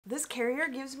This carrier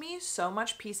gives me so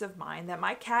much peace of mind that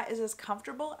my cat is as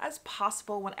comfortable as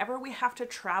possible whenever we have to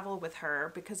travel with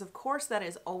her, because of course that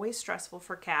is always stressful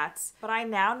for cats. But I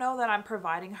now know that I'm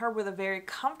providing her with a very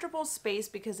comfortable space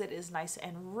because it is nice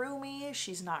and roomy,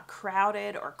 she's not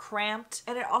crowded or cramped,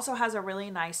 and it also has a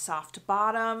really nice soft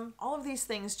bottom. All of these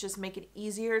things just make it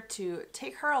easier to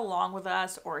take her along with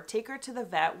us or take her to the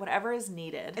vet, whatever is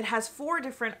needed. It has 4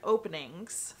 different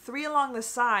openings, 3 along the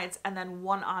sides and then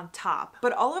 1 on top.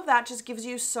 But all of that just gives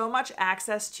you so much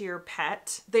access to your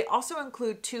pet. They also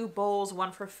include 2 bowls,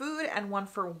 one for food and one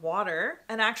for water.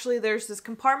 And actually there's this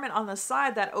compartment on the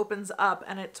side that opens up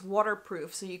and it's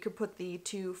waterproof, so you could put the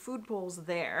 2 food bowls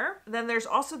there. Then there's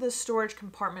also this storage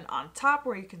compartment on top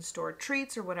where you can store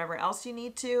treats or whatever else you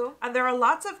need to. And there are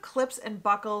lots of clips and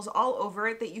buckles all over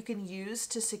it that you can use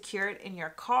to secure it in your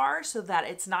car so that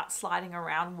it's not sliding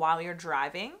around while you're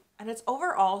driving. And it's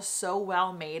overall so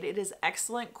well made. It is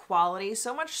excellent quality,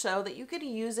 so much so that you could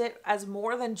use it as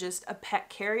more than just a pet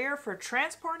carrier for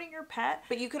transporting your pet,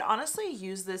 but you could honestly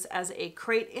use this as a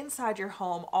crate inside your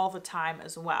home all the time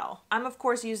as well. I'm of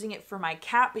course using it for my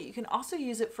cat, but you can also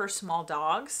use it for small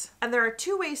dogs. And there are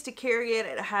 2 ways to carry it.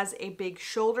 It has a big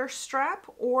shoulder strap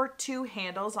or 2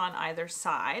 handles on either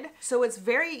side. So it's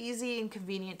very easy and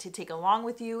convenient to take along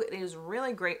with you. It is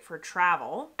really great for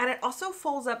travel. And it also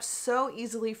folds up so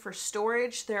easily for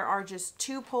storage. There are just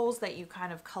 2 poles that you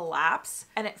kind of collapse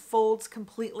and it folds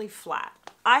completely flat.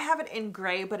 I have it in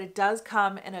gray, but it does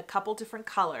come in a couple different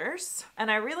colors.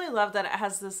 And I really love that it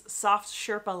has this soft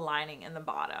Sherpa lining in the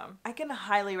bottom. I can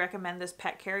highly recommend this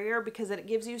pet carrier because it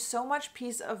gives you so much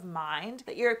peace of mind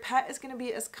that your pet is going to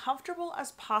be as comfortable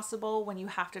as possible when you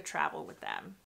have to travel with them.